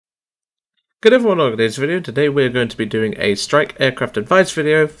Good everyone, welcome to this video. Today we're going to be doing a strike aircraft advice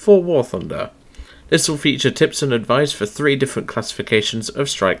video for War Thunder. This will feature tips and advice for 3 different classifications of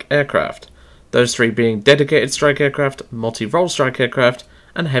strike aircraft. Those 3 being dedicated strike aircraft, multi-role strike aircraft,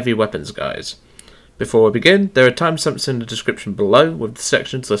 and heavy weapons guys. Before we begin, there are timestamps in the description below with the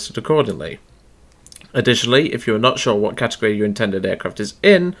sections listed accordingly. Additionally, if you are not sure what category your intended aircraft is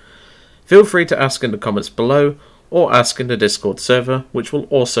in, feel free to ask in the comments below, or ask in the Discord server, which will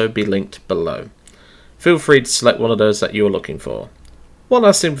also be linked below. Feel free to select one of those that you are looking for. One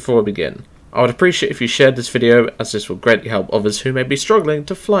last thing before we begin. I would appreciate if you shared this video, as this will greatly help others who may be struggling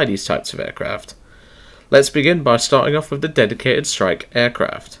to fly these types of aircraft. Let's begin by starting off with the dedicated strike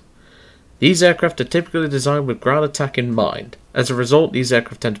aircraft. These aircraft are typically designed with ground attack in mind. As a result, these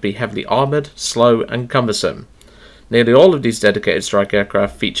aircraft tend to be heavily armoured, slow and cumbersome. Nearly all of these dedicated strike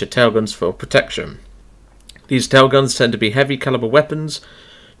aircraft feature tailguns for protection. These tailguns tend to be heavy caliber weapons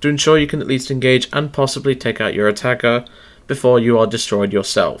to ensure you can at least engage and possibly take out your attacker before you are destroyed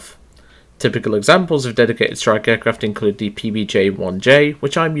yourself. Typical examples of dedicated strike aircraft include the PBJ-1J,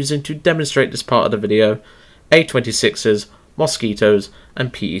 which I am using to demonstrate this part of the video, A-26s, Mosquitoes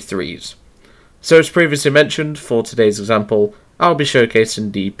and PE-3s. So as previously mentioned, for today's example, I'll be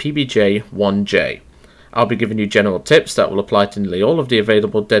showcasing the PBJ-1J. I'll be giving you general tips that will apply to nearly all of the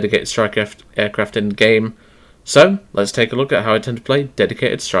available dedicated strike aircraft in the game. So, let's take a look at how I tend to play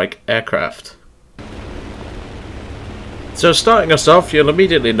dedicated strike aircraft. So starting us off, you'll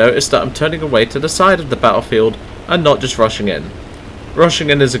immediately notice that I'm turning away to the side of the battlefield and not just rushing in.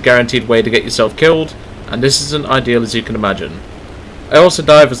 Rushing in is a guaranteed way to get yourself killed, and this isn't ideal as you can imagine. I also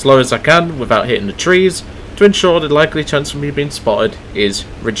dive as low as I can without hitting the trees to ensure the likely chance of me being spotted is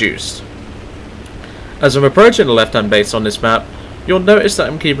reduced. As I'm approaching the left-hand base on this map, you'll notice that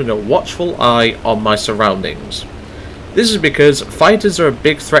I'm keeping a watchful eye on my surroundings. This is because fighters are a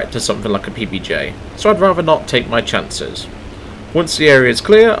big threat to something like a PBJ, so I'd rather not take my chances. Once the area is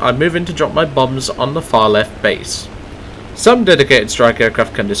clear, I move in to drop my bombs on the far left base. Some dedicated strike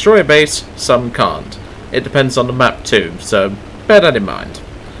aircraft can destroy a base, some can't. It depends on the map too, so bear that in mind.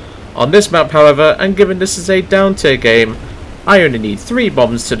 On this map however, and given this is a down tier game, I only need 3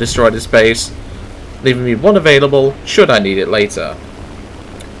 bombs to destroy this base, leaving me 1 available should I need it later.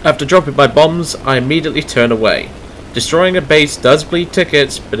 After dropping my bombs, I immediately turn away. Destroying a base does bleed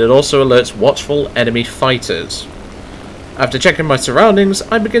tickets, but it also alerts watchful enemy fighters. After checking my surroundings,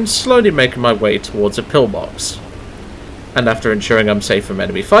 I begin slowly making my way towards a pillbox. And after ensuring I'm safe from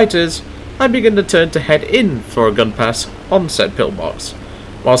enemy fighters, I begin to turn to head in for a gun pass on said pillbox,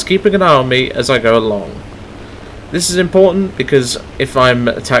 whilst keeping an eye on me as I go along. This is important because if I'm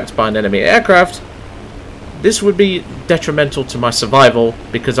attacked by an enemy aircraft, this would be detrimental to my survival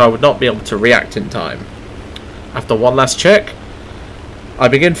because I would not be able to react in time. After one last check, I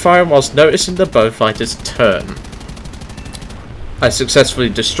begin firing whilst noticing the bowfighter's turn. I successfully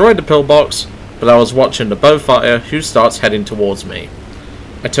destroyed the pillbox, but I was watching the bowfighter who starts heading towards me.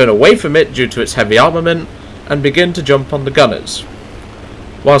 I turn away from it due to its heavy armament and begin to jump on the gunners.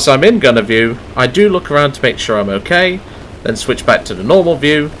 Whilst I'm in gunner view, I do look around to make sure I'm okay, then switch back to the normal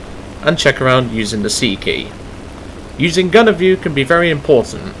view and check around using the C key. Using gunner view can be very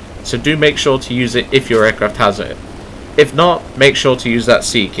important, so do make sure to use it if your aircraft has it. If not, make sure to use that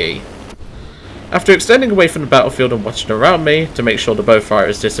C key. After extending away from the battlefield and watching around me to make sure the bowfighter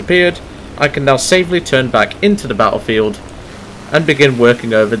has disappeared, I can now safely turn back into the battlefield and begin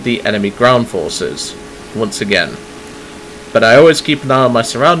working over the enemy ground forces once again. But I always keep an eye on my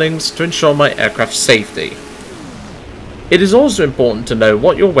surroundings to ensure my aircraft's safety. It is also important to know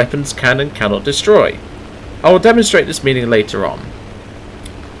what your weapons can and cannot destroy. I will demonstrate this meaning later on.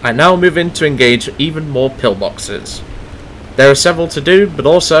 I now move in to engage even more pillboxes. There are several to do, but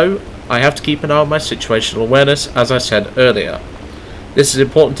also I have to keep an eye on my situational awareness as I said earlier. This is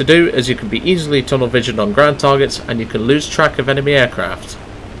important to do as you can be easily tunnel visioned on ground targets and you can lose track of enemy aircraft.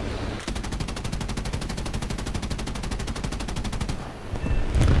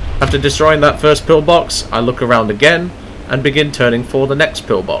 After destroying that first pillbox, I look around again and begin turning for the next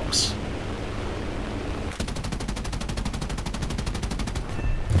pillbox.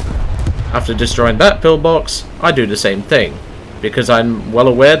 After destroying that pillbox, I do the same thing, because I'm well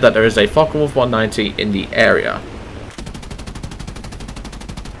aware that there is a Focke-Wulf 190 in the area.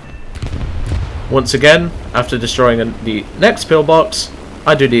 Once again, after destroying the next pillbox,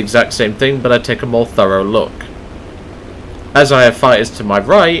 I do the exact same thing, but I take a more thorough look. As I have fighters to my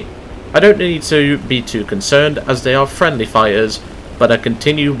right, I don't need to be too concerned as they are friendly fighters, but I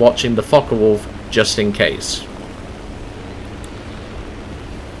continue watching the Focke-Wulf just in case.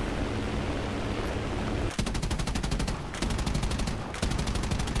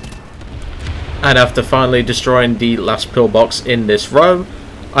 And after finally destroying the last pillbox in this row,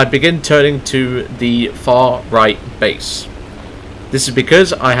 I begin turning to the far right base. This is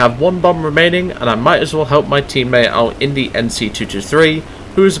because I have one bomb remaining and I might as well help my teammate out in the NC223,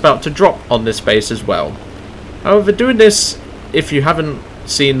 who is about to drop on this base as well. However, doing this, if you haven't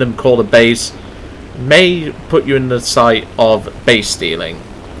seen them call a base, may put you in the sight of base stealing.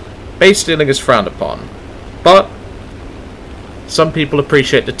 Base stealing is frowned upon, but some people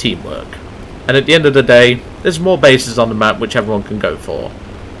appreciate the teamwork. And at the end of the day, there's more bases on the map which everyone can go for.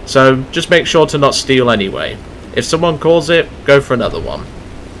 So just make sure to not steal anyway. If someone calls it, go for another one.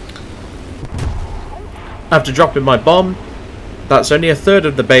 After dropping my bomb, that's only a third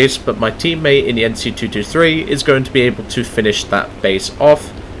of the base, but my teammate in the NC223 is going to be able to finish that base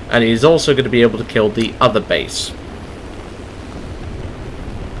off, and he's also going to be able to kill the other base.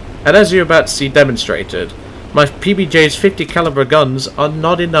 And as you're about to see demonstrated, my PBJ's 50 caliber guns are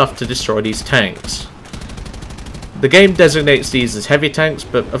not enough to destroy these tanks. The game designates these as heavy tanks,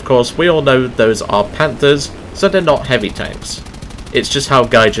 but of course we all know those are Panthers, so they're not heavy tanks. It's just how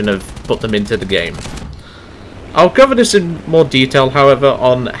Gaijin have put them into the game. I'll cover this in more detail, however,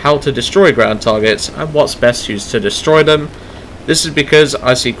 on how to destroy ground targets and what's best used to destroy them. This is because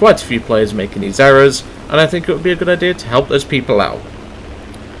I see quite a few players making these errors, and I think it would be a good idea to help those people out.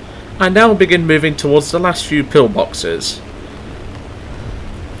 I now begin moving towards the last few pillboxes,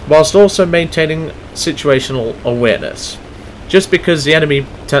 whilst also maintaining situational awareness. Just because the enemy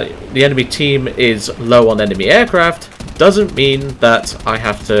team is low on enemy aircraft doesn't mean that I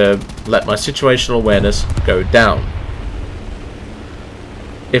have to let my situational awareness go down.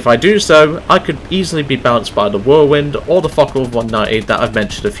 If I do so, I could easily be bounced by the Whirlwind or the Focke-Wulf 190 that I've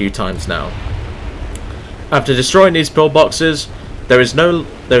mentioned a few times now. After destroying these pillboxes, there is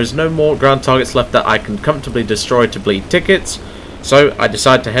no more ground targets left that I can comfortably destroy to bleed tickets, so I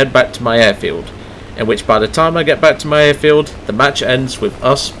decide to head back to my airfield, in which by the time I get back to my airfield, the match ends with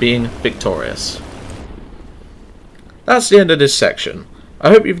us being victorious. That's the end of this section. I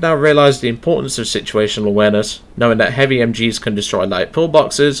hope you've now realised the importance of situational awareness, knowing that heavy MGs can destroy light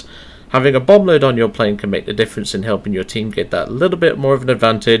pillboxes, having a bomb load on your plane can make the difference in helping your team get that little bit more of an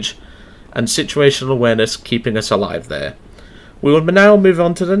advantage, and situational awareness keeping us alive there. We will now move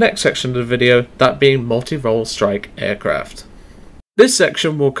on to the next section of the video, that being multi-role strike aircraft. This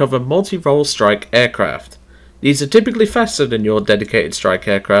section will cover multi-role strike aircraft. These are typically faster than your dedicated strike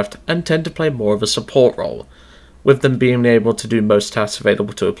aircraft and tend to play more of a support role, with them being able to do most tasks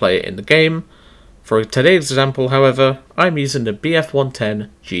available to a player in the game. For today's example, however, I'm using the BF-110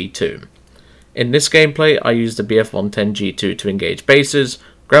 G2. In this gameplay, I use the BF-110 G2 to engage bases,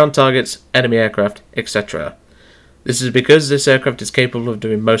 ground targets, enemy aircraft, etc. This is because this aircraft is capable of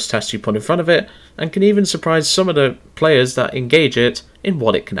doing most tasks you put in front of it, and can even surprise some of the players that engage it in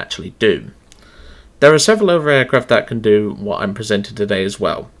what it can actually do. There are several other aircraft that can do what I'm presenting today as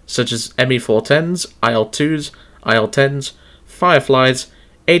well, such as ME-410s, IL-2s, IL-10s, Fireflies,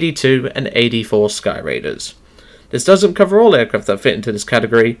 AD-2 and AD-4 Sky Raiders. This doesn't cover all aircraft that fit into this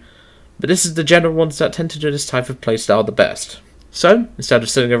category, but this is the general ones that tend to do this type of playstyle the best. So, instead of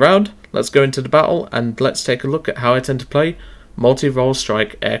sitting around, let's go into the battle and let's take a look at how I tend to play multi-role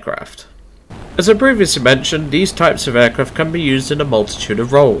strike aircraft. As I previously mentioned, these types of aircraft can be used in a multitude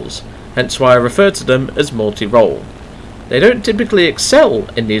of roles, hence why I refer to them as multi-role. They don't typically excel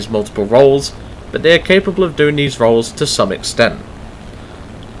in these multiple roles, but they are capable of doing these roles to some extent.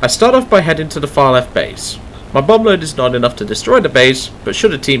 I start off by heading to the far left base. My bomb load is not enough to destroy the base, but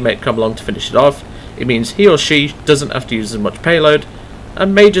should a teammate come along to finish it off, it means he or she doesn't have to use as much payload,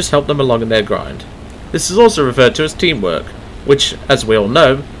 and may just help them along in their grind. This is also referred to as teamwork, which, as we all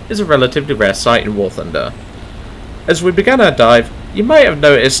know, is a relatively rare sight in War Thunder. As we began our dive, you might have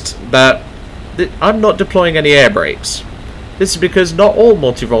noticed that I'm not deploying any air brakes. This is because not all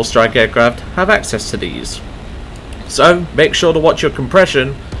multi-role strike aircraft have access to these. So make sure to watch your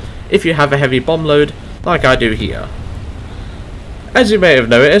compression if you have a heavy bomb load like I do here. As you may have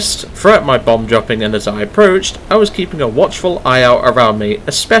noticed, throughout my bomb dropping and as I approached, I was keeping a watchful eye out around me,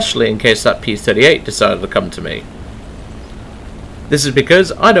 especially in case that P-38 decided to come to me. This is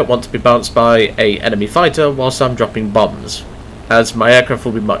because I don't want to be bounced by an enemy fighter whilst I'm dropping bombs, as my aircraft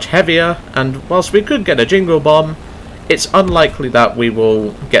will be much heavier, and whilst we could get a jingle bomb, it's unlikely that we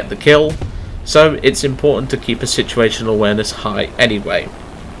will get the kill, so it's important to keep a situational awareness high anyway.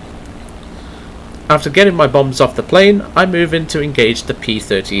 After getting my bombs off the plane, I move in to engage the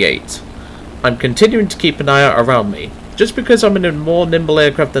P-38. I'm continuing to keep an eye out around me. Just because I'm in a more nimble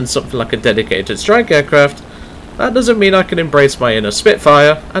aircraft than something like a dedicated strike aircraft, that doesn't mean I can embrace my inner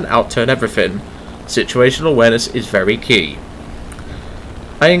Spitfire and outturn everything. Situational awareness is very key.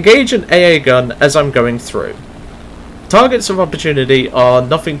 I engage an AA gun as I'm going through. Targets of opportunity are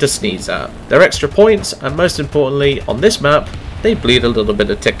nothing to sneeze at. They're extra points, and most importantly, on this map, they bleed a little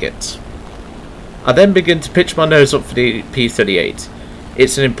bit of tickets. I then begin to pitch my nose up for the P-38.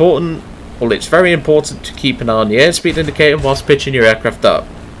 It's very important to keep an eye on the airspeed indicator whilst pitching your aircraft up,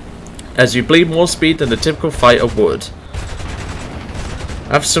 as you bleed more speed than a typical fighter would.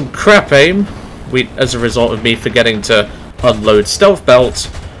 I have some crap aim, as a result of me forgetting to unload stealth belts.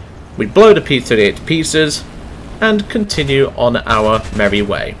 We blow the P-38 to pieces, and continue on our merry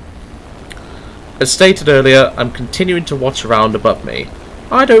way. As stated earlier, I'm continuing to watch around above me.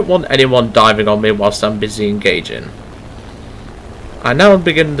 I don't want anyone diving on me whilst I'm busy engaging. I now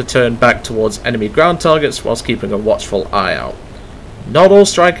begin to turn back towards enemy ground targets whilst keeping a watchful eye out. Not all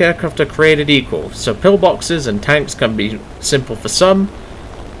strike aircraft are created equal, so pillboxes and tanks can be simple for some,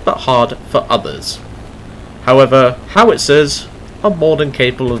 but hard for others. However, howitzers are more than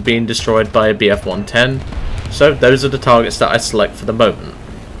capable of being destroyed by a Bf-110, so those are the targets that I select for the moment.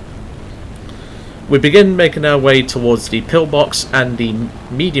 We begin making our way towards the pillbox and the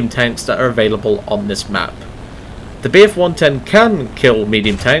medium tanks that are available on this map. The Bf-110 can kill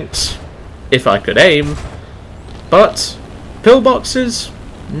medium tanks, if I could aim, but pillboxes,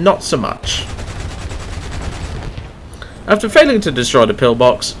 not so much. After failing to destroy the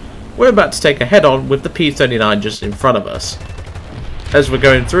pillbox, we're about to take a head-on with the P-39 just in front of us. As we're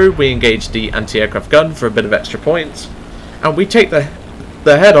going through, we engage the anti-aircraft gun for a bit of extra points, and we take the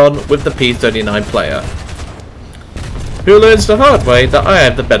head-on with the P-39 player, who learns the hard way that I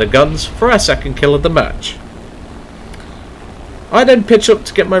have the better guns for our second kill of the match. I then pitch up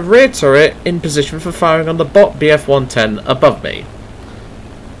to get my rear turret in position for firing on the bot Bf-110 above me.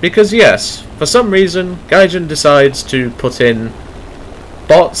 Because yes, for some reason, Gaijin decides to put in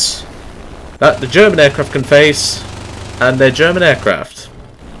bots that the German aircraft can face, and they're German aircraft.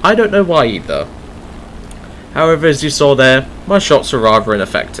 I don't know why either. However, as you saw there, my shots were rather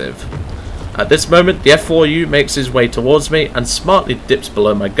ineffective. At this moment, the F4U makes his way towards me and smartly dips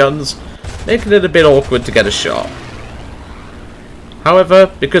below my guns, making it a bit awkward to get a shot.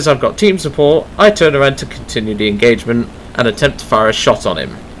 However, because I've got team support, I turn around to continue the engagement and attempt to fire a shot on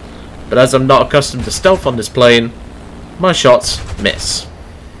him. But as I'm not accustomed to stealth on this plane, my shots miss.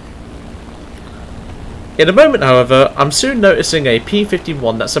 In a moment, however, I'm soon noticing a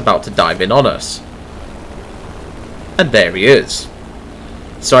P-51 that's about to dive in on us. And there he is.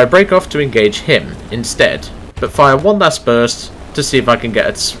 So I break off to engage him instead, but fire one last burst to see if I can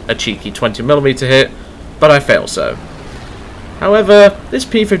get a cheeky 20mm hit, but I fail so. However, this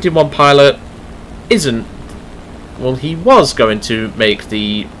P-51 pilot he was going to make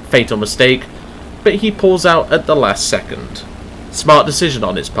the fatal mistake, but he pulls out at the last second. Smart decision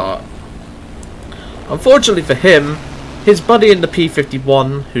on his part. Unfortunately for him, his buddy in the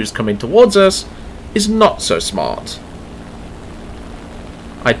P-51, who's coming towards us, is not so smart.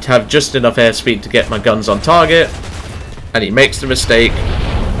 I have just enough airspeed to get my guns on target, and he makes the mistake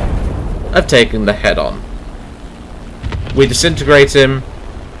of taking the head-on. We disintegrate him,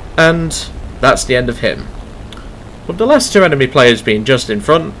 and that's the end of him. With the last two enemy players being just in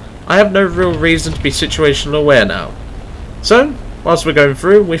front, I have no real reason to be situational aware now. So, whilst we're going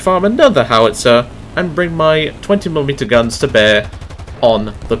through, we farm another howitzer and bring my 20mm guns to bear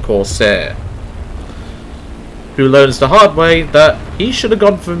on the Corsair, who learns the hard way that he should have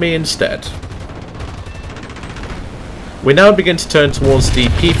gone for me instead. We now begin to turn towards the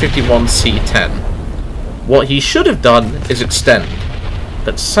P-51 C-10. What he should have done is extend,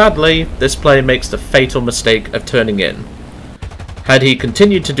 but sadly this player makes the fatal mistake of turning in. Had he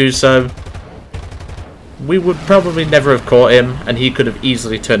continued to do so, we would probably never have caught him and he could have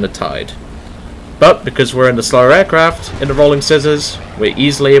easily turned the tide. But because we're in the slower aircraft, in the rolling scissors, we're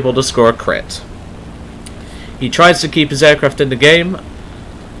easily able to score a crit. He tries to keep his aircraft in the game,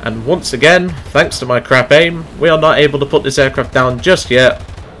 and once again, thanks to my crap aim, we are not able to put this aircraft down just yet.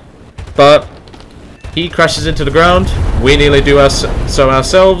 But he crashes into the ground, we nearly do so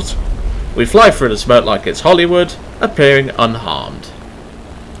ourselves, we fly through the smoke like it's Hollywood, appearing unharmed.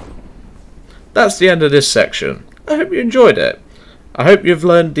 That's the end of this section. I hope you enjoyed it. I hope you've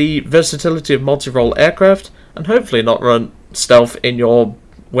learned the versatility of multi-role aircraft, and hopefully not run stealth in your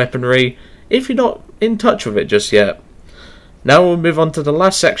weaponry if you're not in touch with it just yet. Now we'll move on to the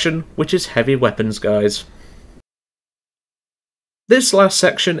last section, which is heavy weapons guys. This last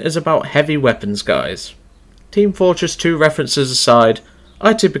section is about heavy weapons guys. Team Fortress 2 references aside,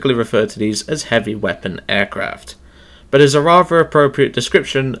 I typically refer to these as heavy weapon aircraft, but is a rather appropriate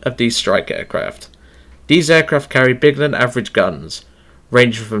description of these strike aircraft. These aircraft carry bigger than average guns,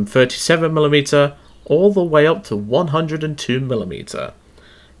 ranging from 37mm all the way up to 102mm.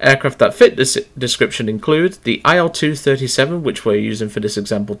 Aircraft that fit this description include the IL-2-37, which we're using for this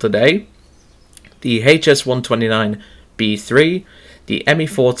example today, the HS-129B3, the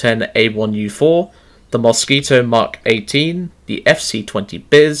Me-410A1U4, the Mosquito Mark 18, the FC-20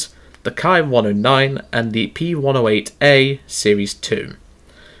 Biz, the Kai-109, and the P-108A Series 2.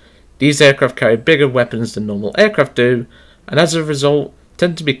 These aircraft carry bigger weapons than normal aircraft do, and as a result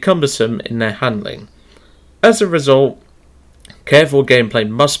tend to be cumbersome in their handling. As a result, careful gameplay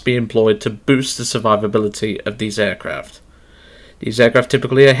must be employed to boost the survivability of these aircraft. These aircraft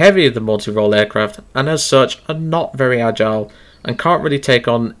typically are heavier than multi-role aircraft, and as such are not very agile and can't really take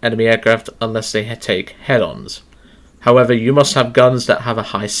on enemy aircraft unless they take head-ons. However, you must have guns that have a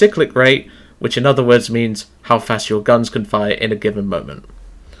high cyclic rate, which in other words means how fast your guns can fire in a given moment.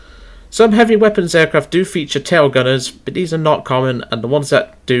 Some heavy weapons aircraft do feature tail gunners, but these are not common, and the ones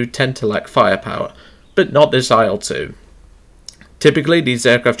that do tend to lack firepower, but not this IL-2. Typically, these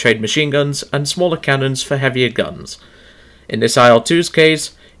aircraft trade machine guns and smaller cannons for heavier guns. In this IL-2's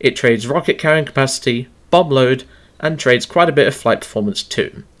case, it trades rocket carrying capacity, bomb load, and trades quite a bit of flight performance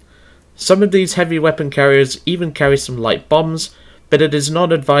too. Some of these heavy weapon carriers even carry some light bombs, but it is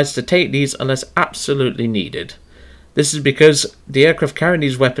not advised to take these unless absolutely needed. This is because the aircraft carrying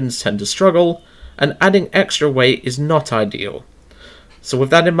these weapons tend to struggle, and adding extra weight is not ideal. So with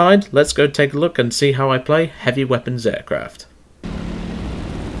that in mind, let's go take a look and see how I play heavy weapons aircraft.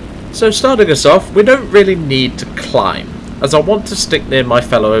 So starting us off, we don't really need to climb, as I want to stick near my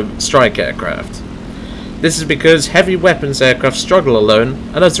fellow strike aircraft. This is because heavy weapons aircraft struggle alone,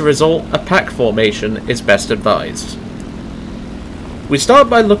 and as a result, a pack formation is best advised. We start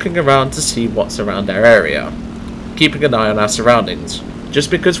by looking around to see what's around our area, keeping an eye on our surroundings.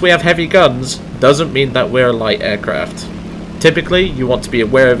 Just because we have heavy guns doesn't mean that we're a light aircraft. Typically, you want to be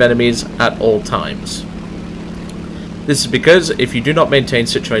aware of enemies at all times. This is because if you do not maintain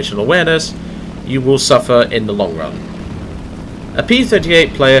situational awareness, you will suffer in the long run. A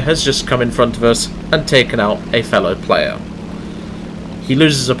P-38 player has just come in front of us and taken out a fellow player. He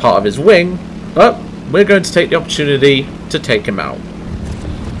loses a part of his wing, but we're going to take the opportunity to take him out.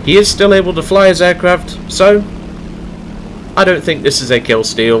 He is still able to fly his aircraft, so I don't think this is a kill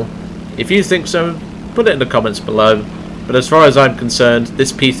steal. If you think so, put it in the comments below, but as far as I'm concerned,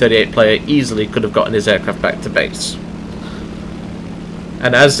 this P-38 player easily could have gotten his aircraft back to base.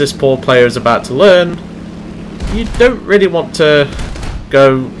 And as this poor player is about to learn, you don't really want to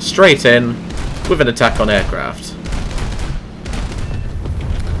go straight in with an attack on aircraft.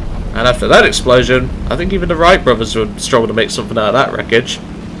 And after that explosion, I think even the Wright brothers would struggle to make something out of that wreckage.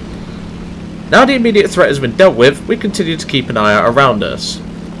 Now the immediate threat has been dealt with, we continue to keep an eye out around us.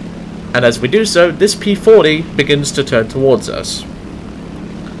 And as we do so, this P-40 begins to turn towards us.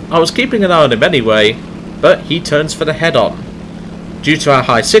 I was keeping an eye on him anyway, but he turns for the head-on. Due to our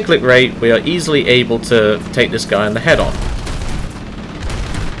high cyclic rate, we are easily able to take this guy on the head-on.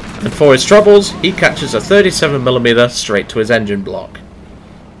 And for his troubles, he catches a 37mm straight to his engine block.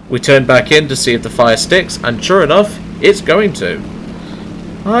 We turn back in to see if the fire sticks, and sure enough, it's going to.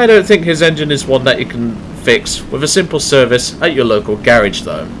 I don't think his engine is one that you can fix with a simple service at your local garage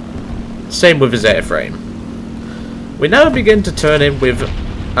though. Same with his airframe. We now begin to turn in with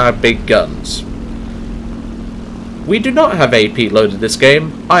our big guns. We do not have AP loaded this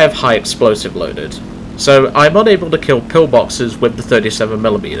game, I have high explosive loaded, so I'm unable to kill pillboxes with the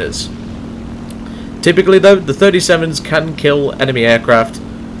 37mm. Typically though, the 37s can kill enemy aircraft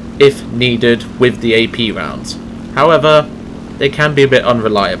if needed with the AP rounds. However, they can be a bit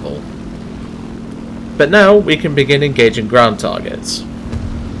unreliable. But now we can begin engaging ground targets.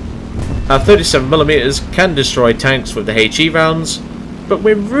 Our 37mm can destroy tanks with the HE rounds, but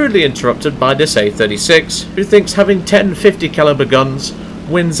we're rudely interrupted by this A-36, who thinks having 10 50 caliber guns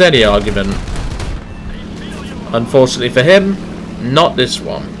wins any argument. Unfortunately for him, not this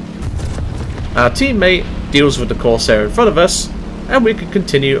one. Our teammate deals with the Corsair in front of us, and we can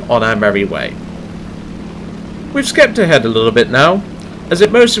continue on our merry way. We've skipped ahead a little bit now, as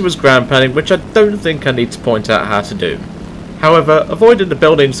it mostly was ground pounding, which I don't think I need to point out how to do. However, avoiding the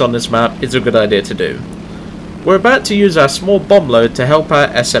buildings on this map is a good idea to do. We're about to use our small bomb load to help our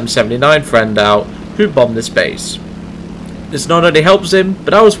SM-79 friend out, who bombed this base. This not only helps him,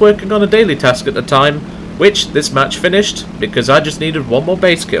 but I was working on a daily task at the time, which this match finished, because I just needed one more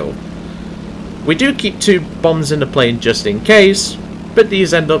base kill. We do keep 2 bombs in the plane just in case, but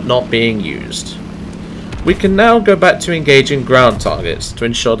these end up not being used. We can now go back to engaging ground targets to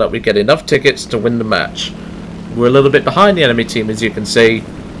ensure that we get enough tickets to win the match. We're a little bit behind the enemy team, as you can see,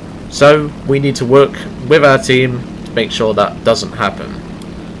 so we need to work with our team to make sure that doesn't happen.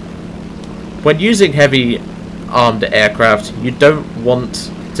 When using heavy armed aircraft, you don't want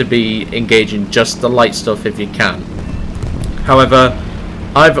to be engaging just the light stuff if you can. However,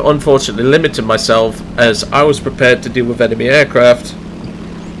 I've unfortunately limited myself as I was prepared to deal with enemy aircraft,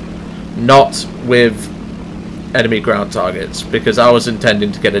 not with enemy ground targets, because I was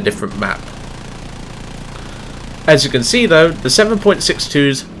intending to get a different map. As you can see though, the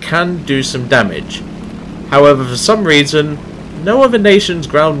 7.62s can do some damage. However, for some reason, no other nation's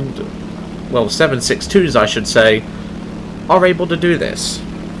ground, well, 7.62s I should say, are able to do this.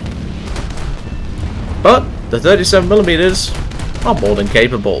 But the 37mm are more than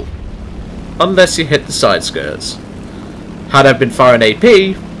capable, unless you hit the side skirts. Had I been firing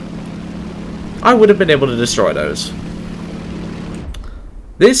AP, I would have been able to destroy those.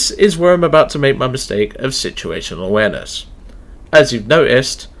 This is where I'm about to make my mistake of situational awareness. As you've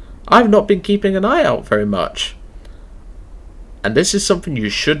noticed, I've not been keeping an eye out very much. And this is something you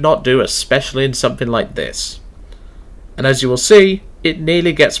should not do, especially in something like this. And as you will see, it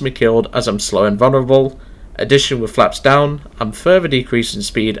nearly gets me killed as I'm slow and vulnerable. Addition with flaps down, I'm further decreasing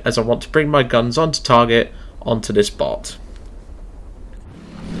speed as I want to bring my guns onto target onto this bot.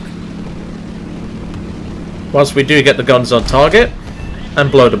 Whilst we do get the guns on target and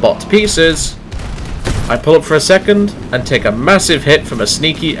blow the bot to pieces, I pull up for a second and take a massive hit from a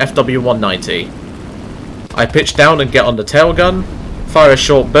sneaky FW-190. I pitch down and get on the tail gun, fire a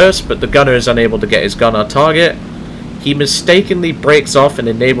short burst, but the gunner is unable to get his gun on target. He mistakenly breaks off and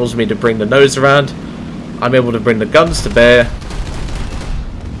enables me to bring the nose around. I'm able to bring the guns to bear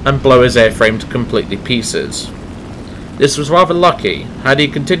and blow his airframe to completely pieces. This was rather lucky. Had he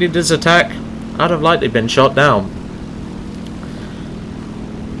continued his attack, I'd have likely been shot down.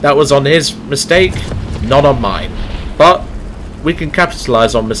 That was on his mistake, not on mine. But we can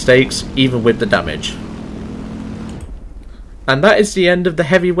capitalize on mistakes even with the damage. And that is the end of the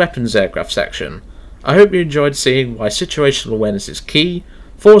heavy weapons aircraft section. I hope you enjoyed seeing why situational awareness is key.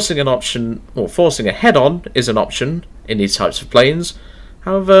 Forcing a head-on is an option in these types of planes.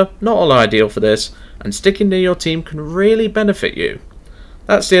 However, not all ideal for this, and sticking near your team can really benefit you.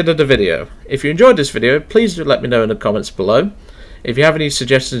 That's the end of the video. If you enjoyed this video, please do let me know in the comments below. If you have any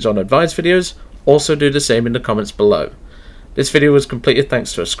suggestions on advice videos, also do the same in the comments below. This video was completed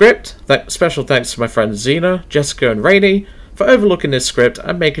thanks to a script. Special thanks to my friends Xena, Jessica and Rainy for overlooking this script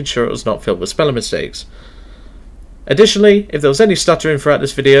and making sure it was not filled with spelling mistakes. Additionally, if there was any stuttering throughout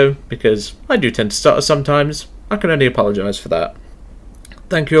this video, because I do tend to stutter sometimes, I can only apologise for that.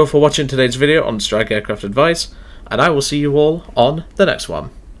 Thank you all for watching today's video on Strike Aircraft Advice, and I will see you all on the next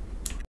one.